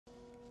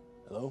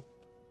Hello?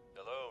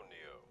 Hello,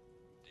 Neo.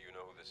 Do you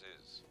know who this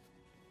is?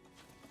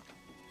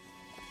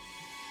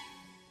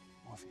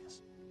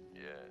 Morpheus.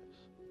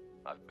 Yes.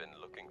 I've been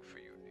looking for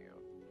you, Neo.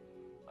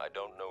 I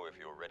don't know if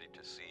you're ready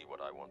to see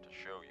what I want to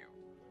show you,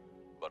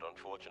 but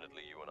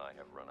unfortunately you and I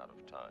have run out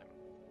of time.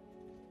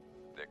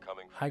 They're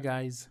coming for Hi you.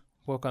 guys,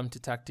 welcome to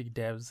Tactic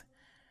Devs.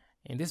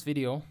 In this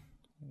video,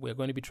 we're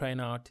going to be trying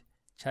out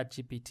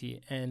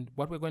ChatGPT, and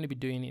what we're going to be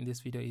doing in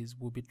this video is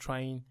we'll be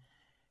trying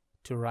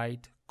to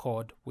write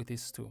code with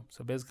this tool.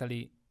 So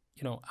basically,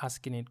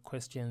 asking it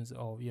questions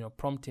or,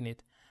 prompting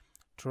it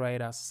to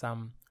write us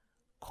some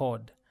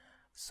code.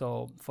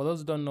 So for those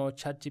who don't know,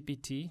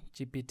 ChatGPT,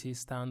 GPT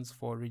stands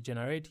for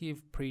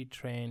Regenerative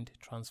Pre-trained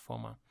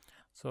Transformer.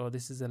 So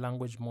this is a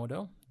language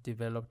model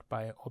developed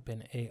by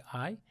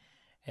OpenAI,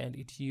 and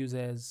it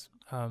uses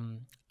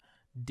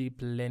deep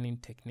learning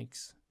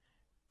techniques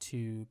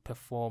to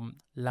perform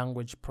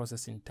language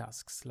processing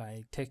tasks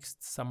like text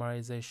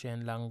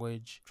summarization,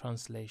 language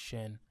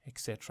translation,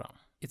 etc.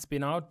 It's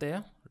been out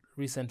there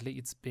recently,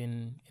 it's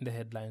been in the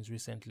headlines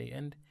recently,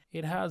 and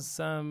it has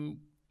some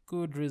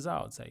good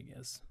results, I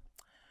guess.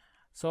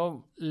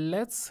 So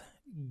let's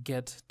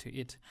get to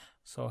it.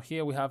 So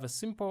here we have a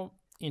simple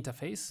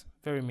interface,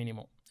 very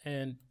minimal.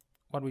 And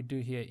what we do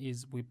here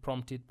is we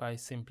prompt it by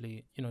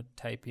simply,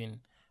 typing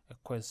a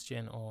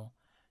question or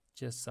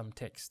just some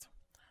text.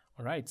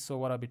 All right, so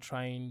what I'll be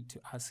trying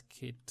to ask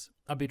it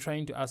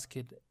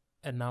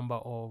a number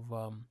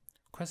of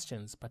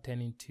questions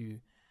pertaining to,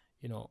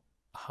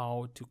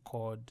 how to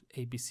code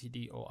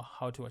ABCD or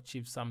how to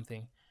achieve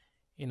something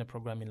in a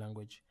programming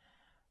language.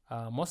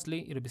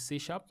 Mostly it'll be C#,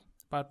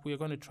 but we're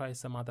going to try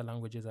some other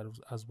languages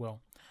as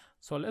well.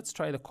 So let's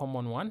try the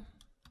common one,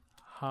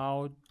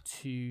 how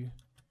to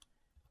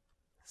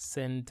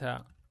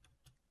center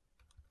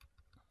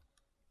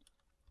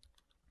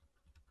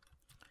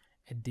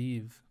a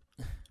div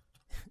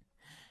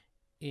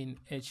in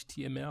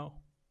HTML.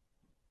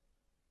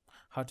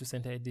 How to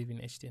center a div in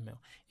HTML.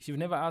 If you've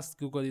never asked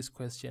Google this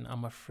question,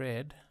 I'm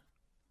afraid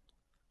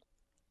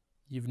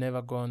you've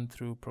never gone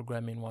through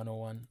Programming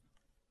 101.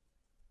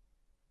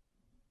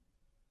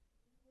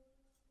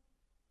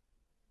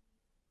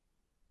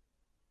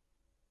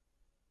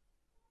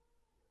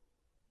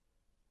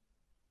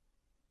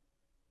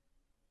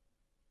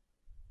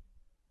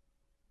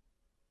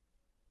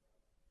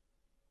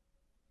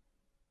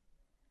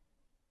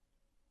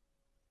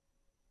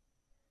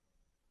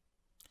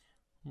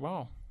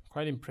 Wow,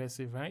 quite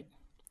impressive, right?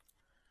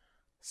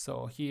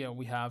 So here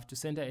we have to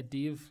center a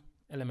div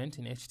element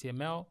in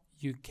HTML.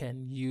 You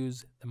can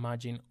use the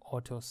margin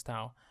auto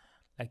style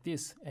like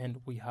this,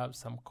 and we have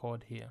some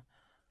code here.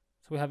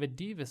 So we have a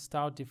div, a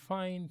style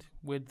defined,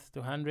 width to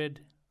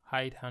 100,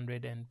 height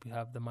 100, and we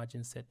have the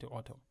margin set to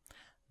auto.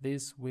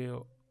 This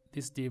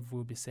div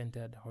will be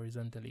centered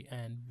horizontally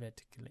and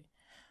vertically.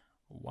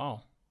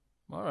 Wow,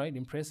 all right,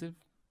 impressive.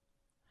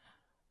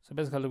 So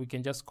basically we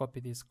can just copy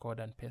this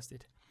code and paste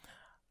it.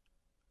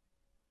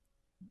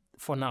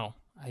 For now,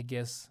 I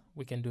guess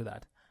we can do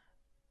that,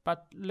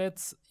 but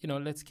let's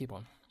keep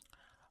on.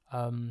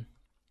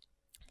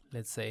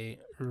 Let's say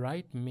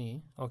write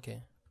me,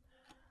 okay,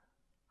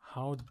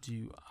 how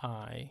do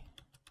I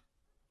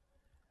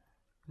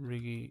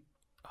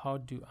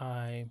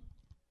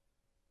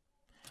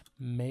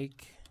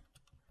make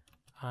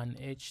an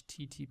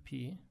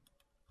HTTP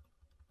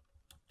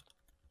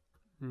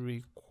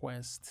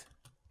request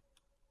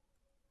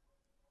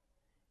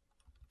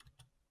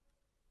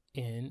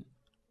in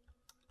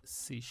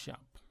C#?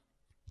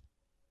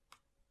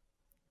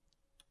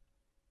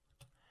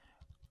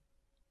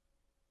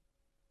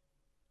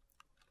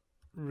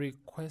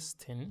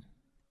 Requesting,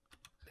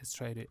 let's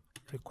try it.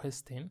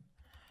 Requesting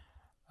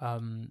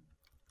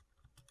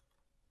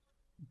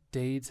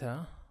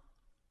data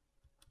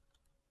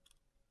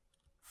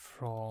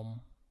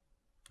from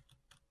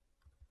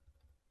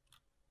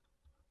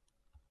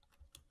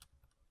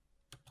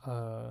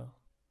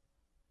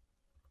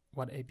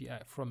what API?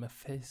 From a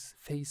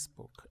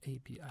Facebook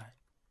API.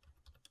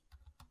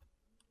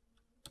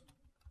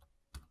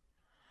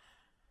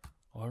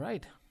 All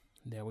right,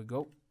 there we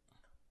go.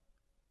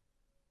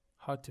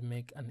 How to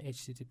make an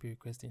HTTP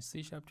request in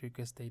C# to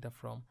request data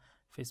from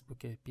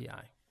Facebook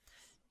API.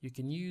 You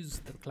can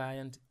use the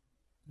client,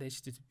 the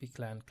HTTP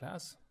client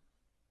class.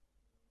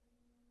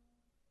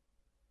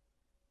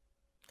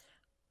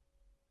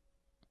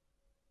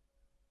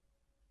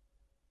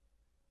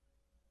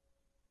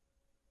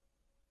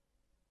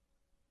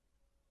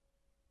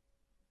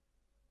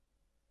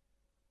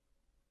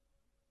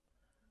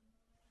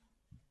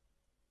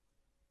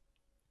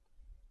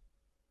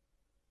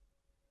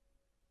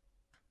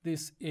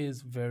 This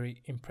is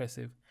very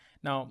impressive.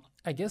 Now,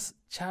 I guess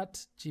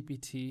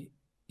ChatGPT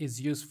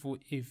is useful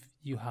if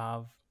you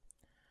have,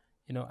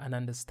 an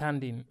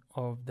understanding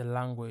of the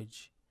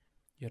language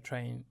you're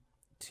trying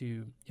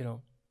to,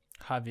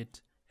 have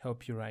it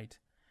help you write.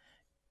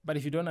 But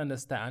if you don't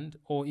understand,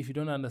 or if you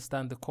don't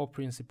understand the core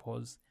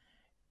principles,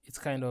 it's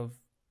kind of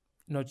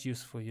not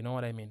useful. You know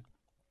what I mean?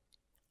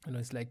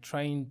 It's like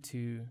trying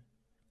to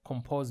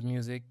compose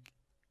music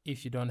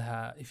if you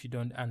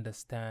don't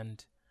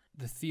understand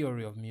the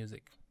theory of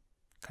music,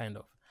 kind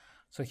of.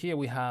 So here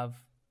we have,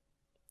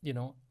 you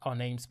know, our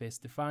namespace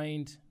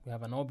defined. We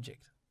have an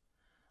object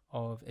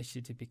of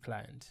HTTP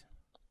client,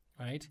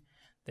 right?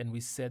 Then we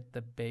set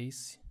the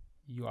base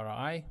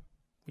URI,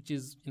 which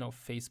is, you know,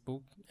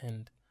 Facebook,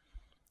 and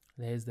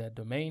there's the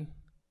domain.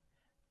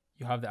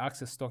 You have the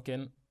access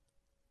token.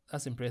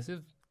 That's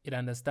impressive. It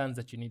understands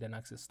that you need an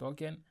access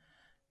token.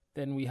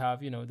 Then we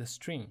have, you know, the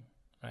string,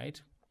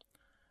 right,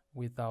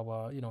 with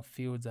our, you know,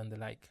 fields and the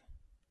like.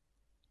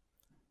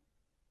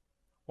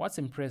 What's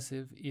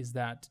impressive is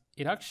that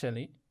it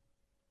actually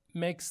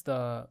makes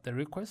the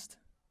request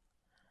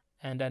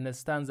and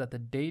understands that the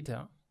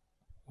data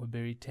will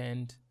be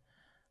returned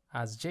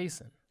as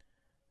JSON.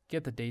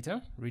 Get the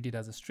data, read it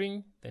as a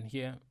string, then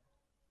here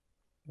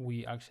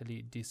we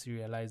actually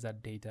deserialize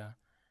that data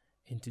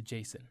into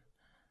JSON.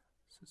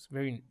 So it's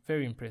very,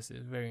 very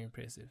impressive, very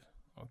impressive.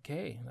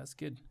 Okay, that's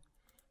good.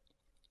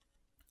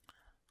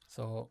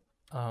 So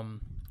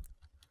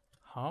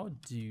how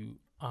do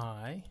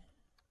I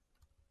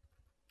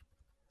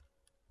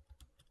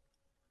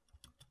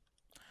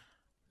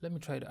let me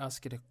try to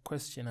ask it a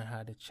question I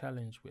had a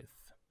challenge with.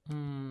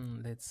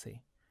 Let's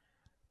see.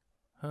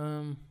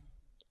 And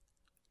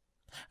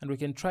we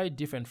can try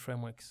different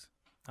frameworks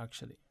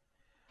actually.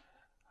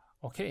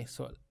 Okay,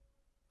 so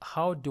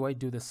how do I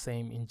do the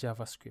same in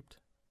JavaScript?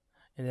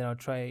 And then I'll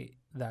try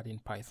that in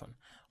Python.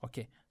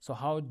 Okay, so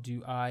how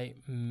do I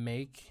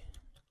make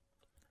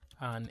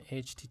an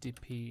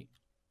HTTP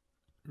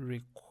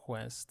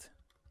request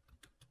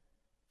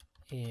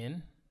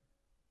in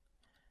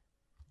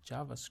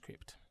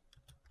JavaScript?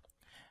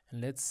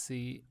 And let's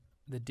see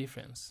the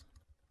difference.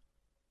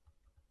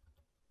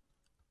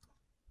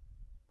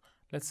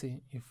 Let's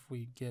see if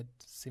we get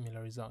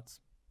similar results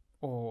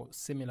or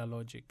similar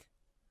logic.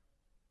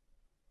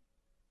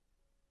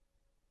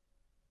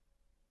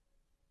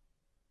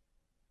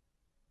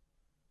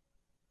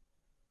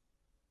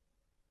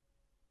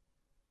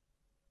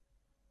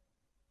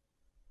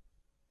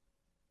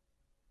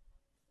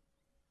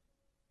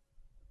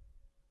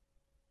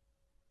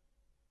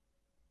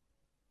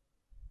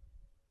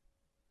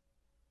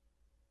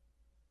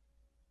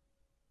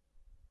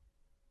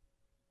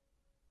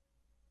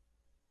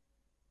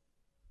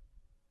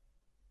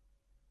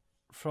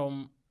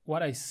 From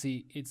what I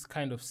see, it's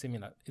kind of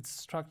similar. It's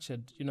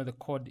structured, you know,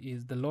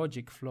 the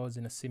logic flows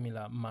in a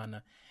similar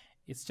manner.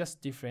 It's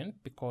just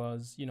different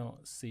because, you know,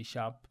 C#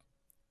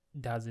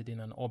 does it in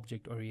an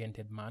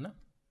object-oriented manner,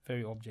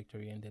 very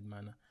object-oriented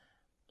manner.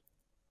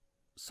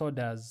 So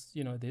does,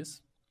 you know,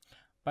 this.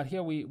 But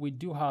here we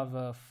do have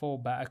a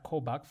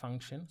callback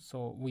function.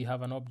 So we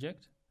have an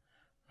object,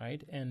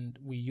 right? And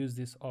we use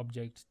this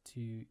object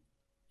to,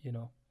 you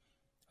know,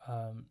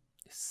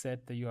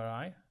 set the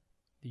URI,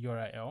 the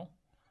URL.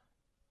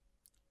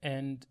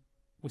 And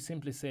we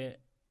simply say,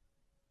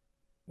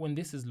 when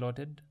this is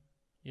loaded,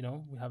 you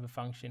know, we have a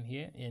function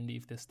here, and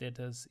if the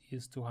status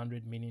is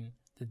 200, meaning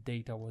the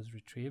data was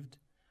retrieved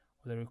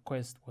or the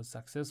request was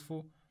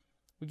successful,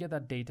 we get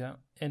that data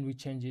and we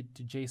change it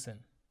to JSON.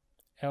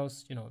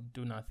 Else, you know,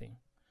 do nothing.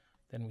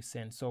 Then we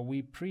send. So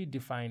we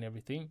predefine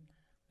everything.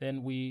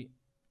 Then we,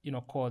 you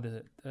know, call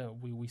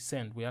we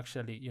send. We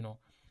actually, you know,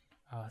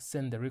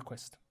 send the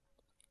request.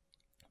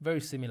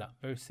 Very similar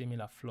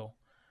flow.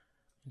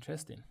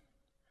 Interesting.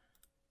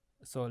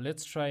 So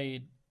let's try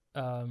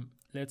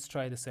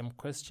the same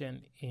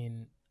question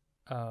in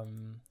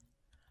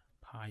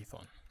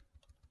Python.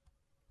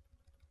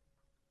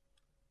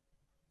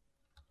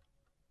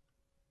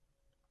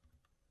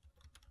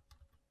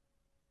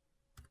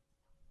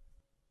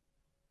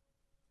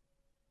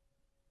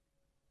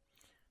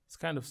 It's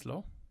kind of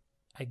slow.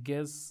 I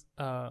guess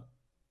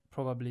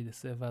probably the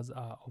servers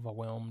are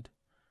overwhelmed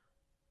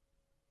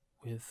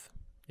with,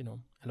 you know,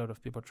 a lot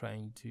of people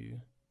trying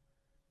to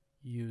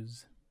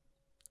use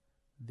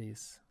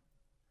this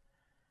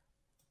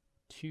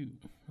too.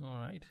 All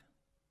right.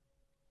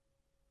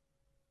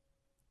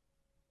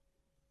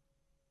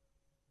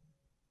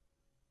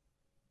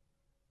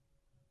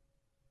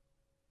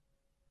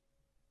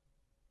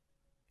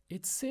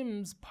 It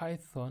seems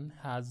Python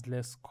has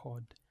less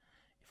code,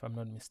 if I'm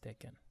not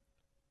mistaken.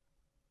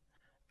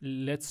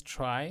 Let's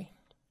try.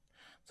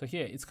 So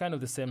here it's kind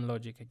of the same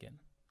logic again.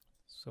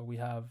 So we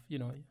have, you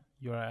know,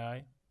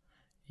 URI,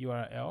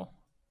 URL.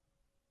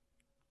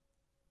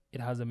 It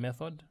has a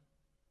method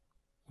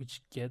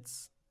which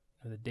gets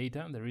the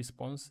data, the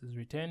response is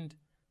returned.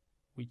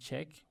 We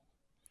check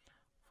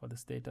for the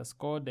status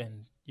code,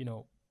 and, you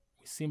know,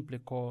 we simply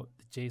call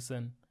the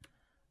JSON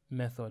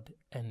method,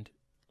 and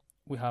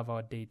we have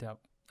our data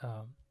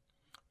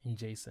in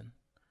JSON.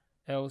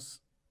 Else,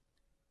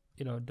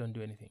 you know, don't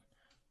do anything.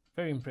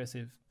 Very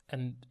impressive,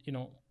 and, you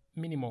know,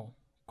 minimal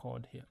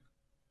code here.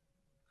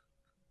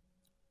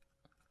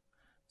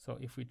 So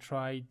if we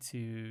try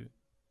to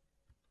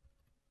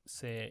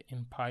say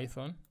in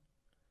Python,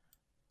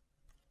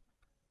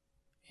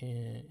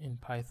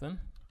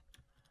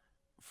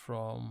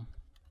 from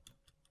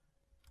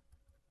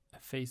a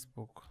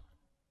Facebook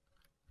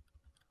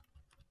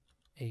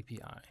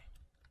API,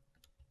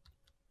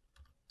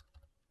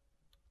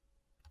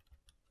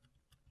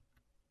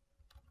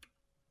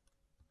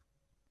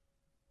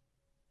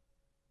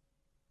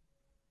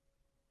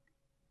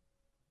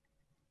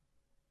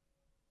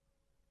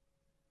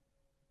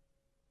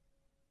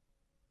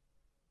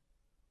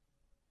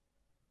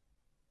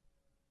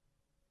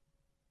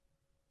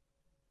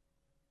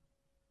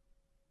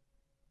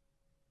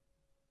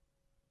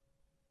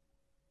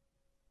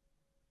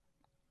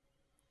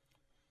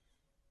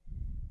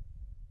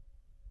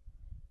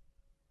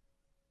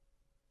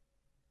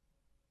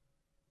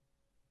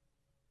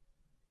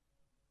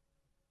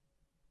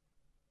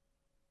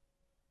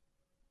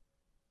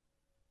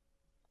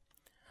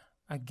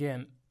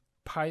 again,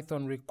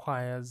 Python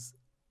requires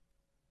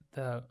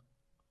the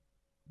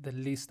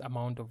least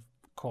amount of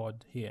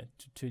code here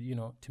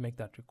to make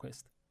that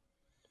request.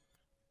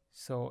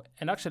 So,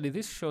 and actually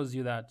this shows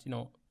you that,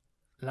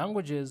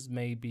 languages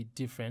may be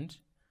different,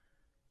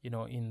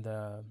 in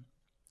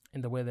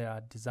the way they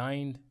are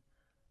designed,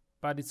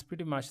 but it's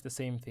pretty much the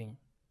same thing.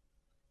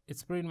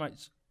 It's pretty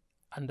much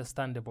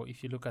understandable.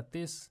 If you look at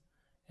this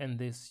and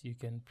this, you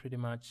can pretty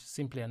much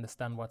simply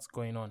understand what's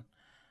going on.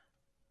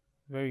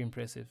 Very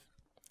impressive.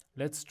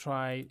 Let's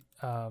try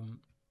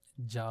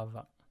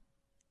Java.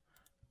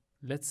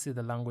 Let's see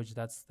the language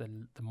that's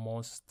the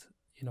most,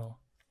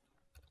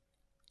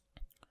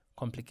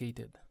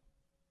 complicated.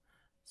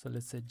 So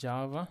let's say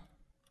Java.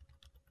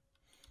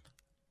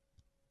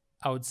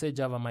 I would say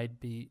Java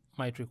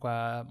might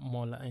require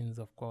more lines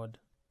of code.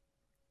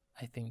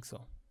 I think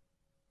so.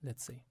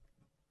 Let's see.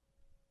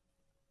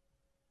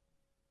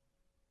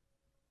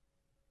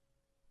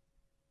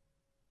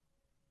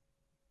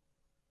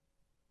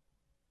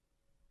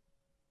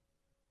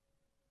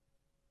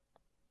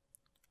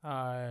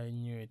 I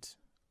knew it.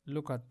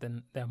 Look at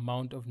the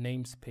amount of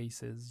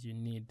namespaces you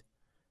need.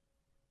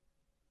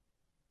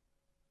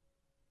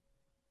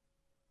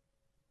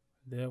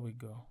 There we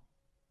go.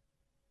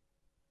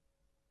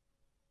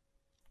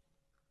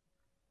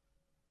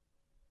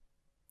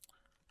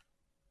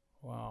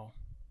 Wow.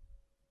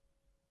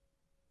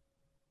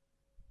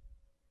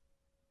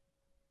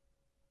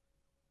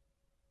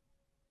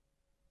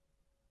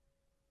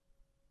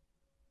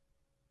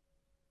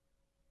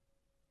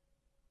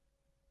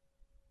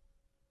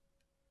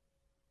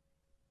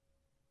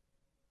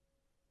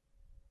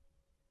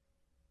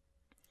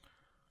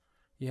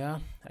 Yeah,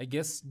 I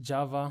guess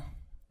Java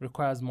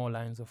requires more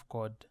lines of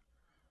code.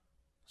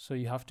 So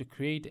you have to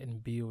create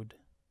and build.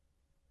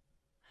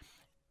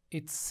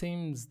 It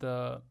seems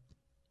the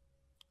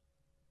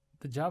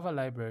Java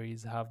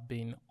libraries have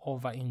been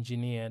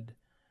over-engineered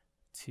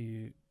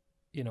to,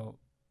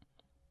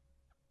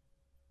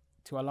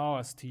 to allow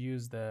us to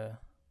use the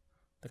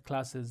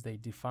classes they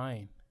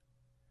define.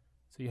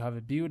 So you have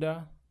a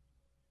builder,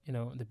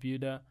 the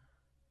builder,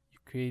 you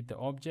create the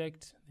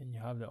object, then you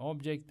have the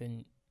object,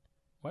 then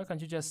why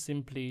can't you just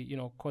simply,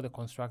 call the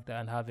constructor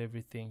and have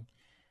everything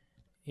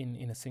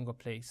in a single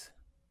place?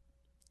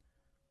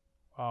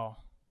 Wow.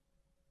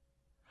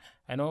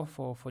 I know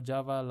for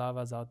Java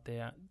lovers out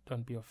there,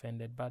 don't be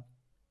offended, but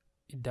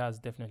it does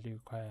definitely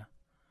require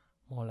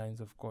more lines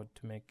of code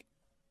to make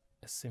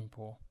a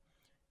simple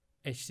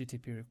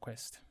HTTP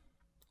request.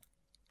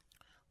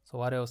 So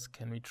what else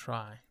can we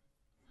try?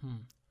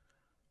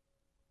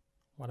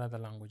 What other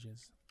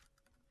languages?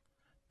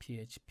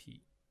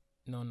 PHP.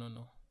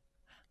 No.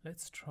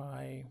 Let's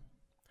try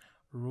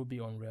Ruby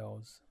on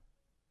Rails.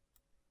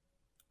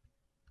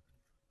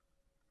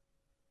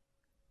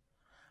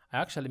 I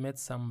actually met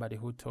somebody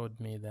who told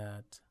me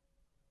that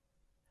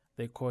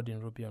they code in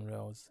Ruby on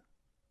Rails.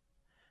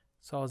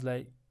 So I was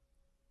like,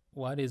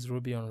 what is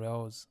Ruby on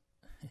Rails?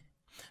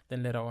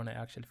 Then later on, I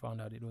actually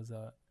found out it was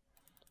a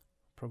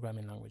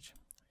programming language.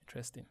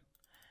 Interesting.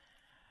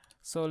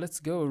 So let's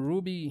go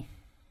Ruby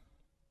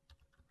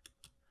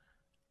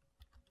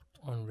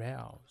on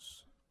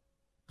Rails.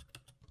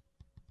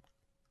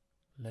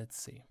 Let's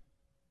see.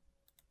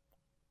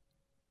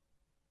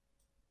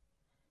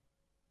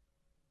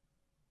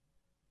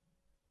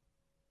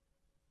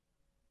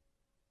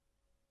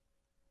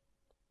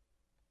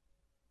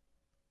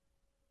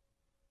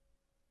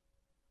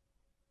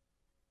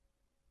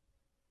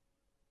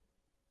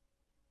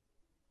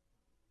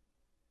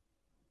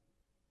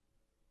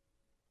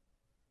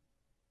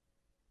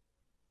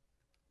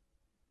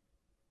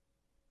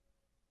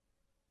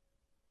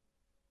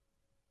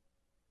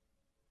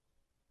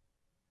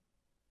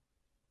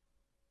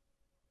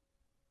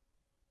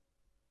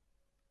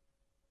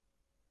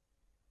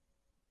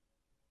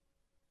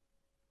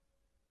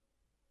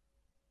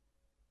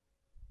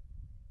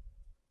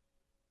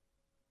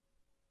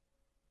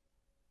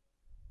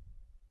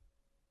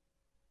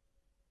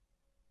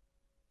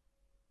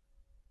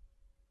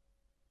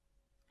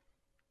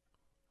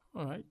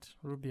 All right,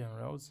 Ruby on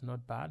Rails,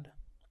 not bad.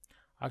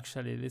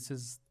 Actually, this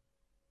is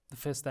the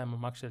first time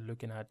I'm actually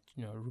looking at,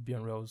 Ruby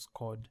on Rails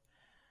code.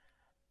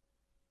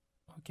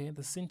 Okay,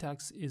 the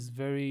syntax is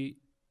very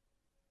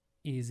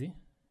easy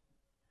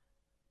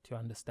to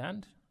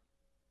understand.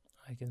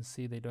 I can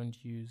see they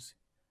don't use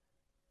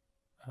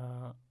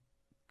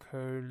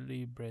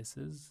curly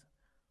braces.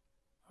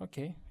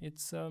 Okay,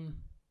 it's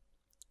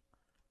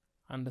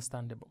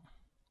understandable.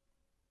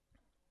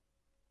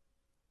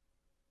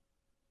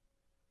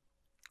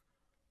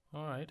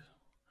 All right.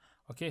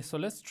 Okay, so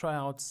let's try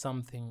out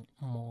something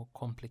more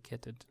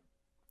complicated.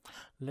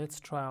 Let's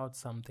try out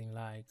something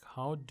like,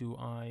 how do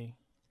I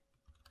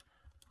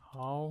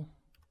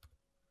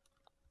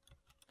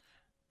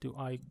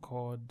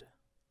code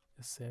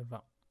a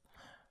saver?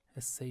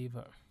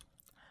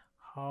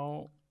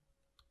 How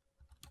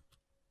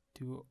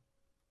do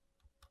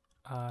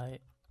I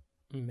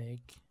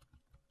make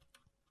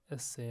a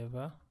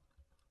saver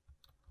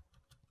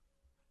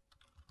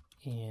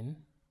in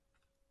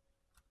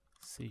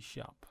C#?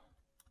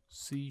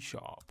 C#.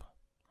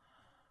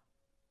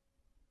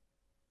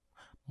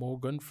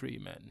 Morgan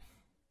Freeman.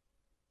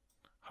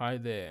 Hi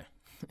there.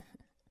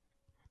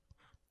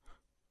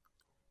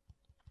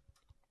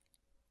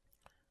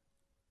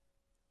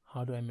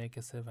 How do I make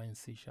a server in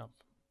C#?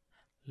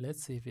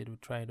 Let's see if it will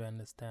try to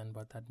understand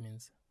what that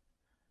means.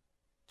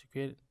 To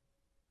create,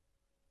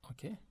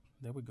 okay,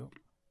 there we go.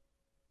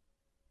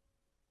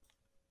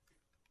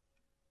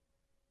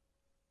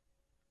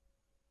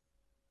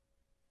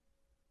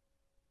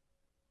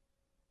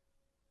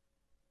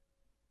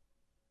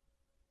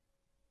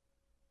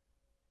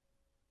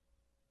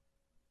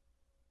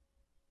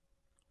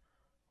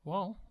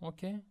 Wow,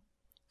 okay.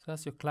 So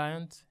that's your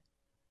client.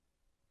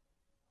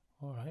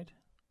 All right.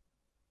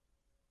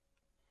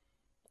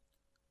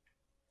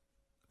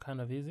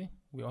 Kind of easy.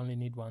 We only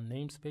need one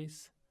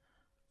namespace.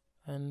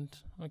 And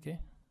okay,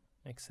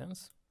 makes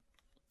sense.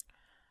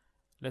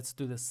 Let's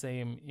do the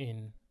same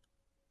in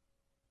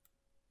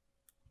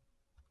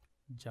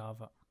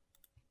Java.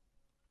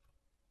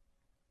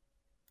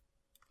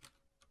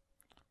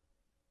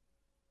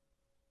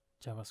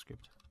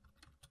 JavaScript.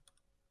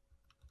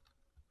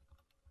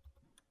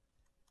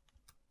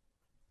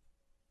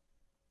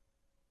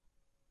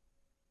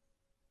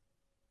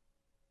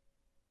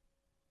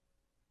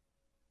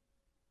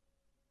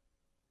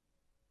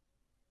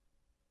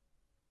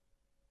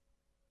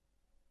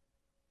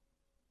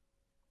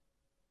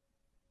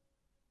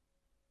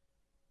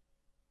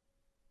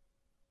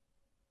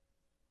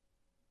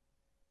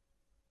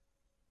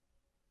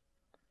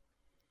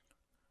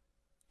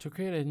 To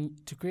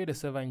create a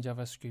server in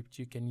JavaScript,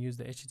 you can use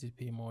the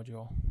HTTP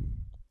module,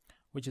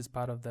 which is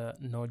part of the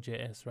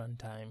Node.js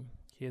runtime.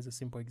 Here's a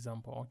simple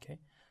example. Okay,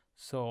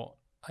 so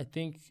I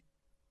think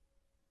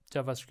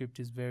JavaScript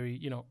is very,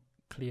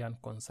 clear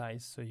and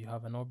concise. So you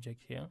have an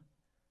object here,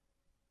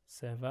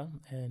 server,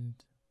 and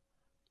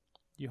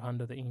you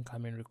handle the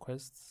incoming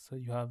requests. So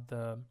you have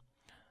the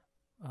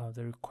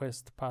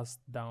request passed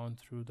down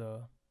through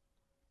the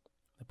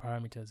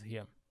parameters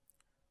here.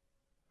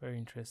 Very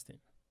interesting.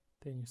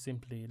 Then you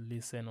simply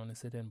listen on a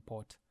certain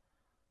port.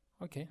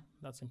 Okay,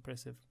 that's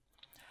impressive.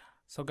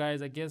 So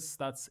guys, I guess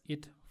that's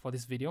it for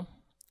this video.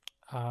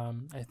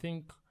 I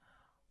think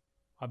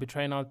I'll be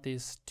trying out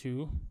these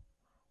two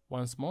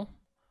once more.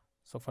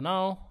 So for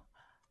now,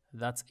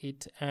 that's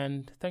it.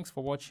 And thanks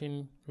for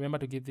watching. Remember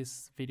to give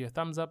this video a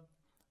thumbs up.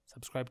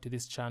 Subscribe to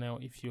this channel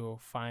if you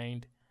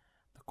find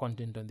the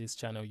content on this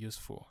channel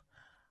useful.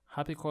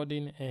 Happy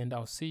coding, and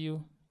I'll see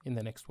you in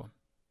the next one.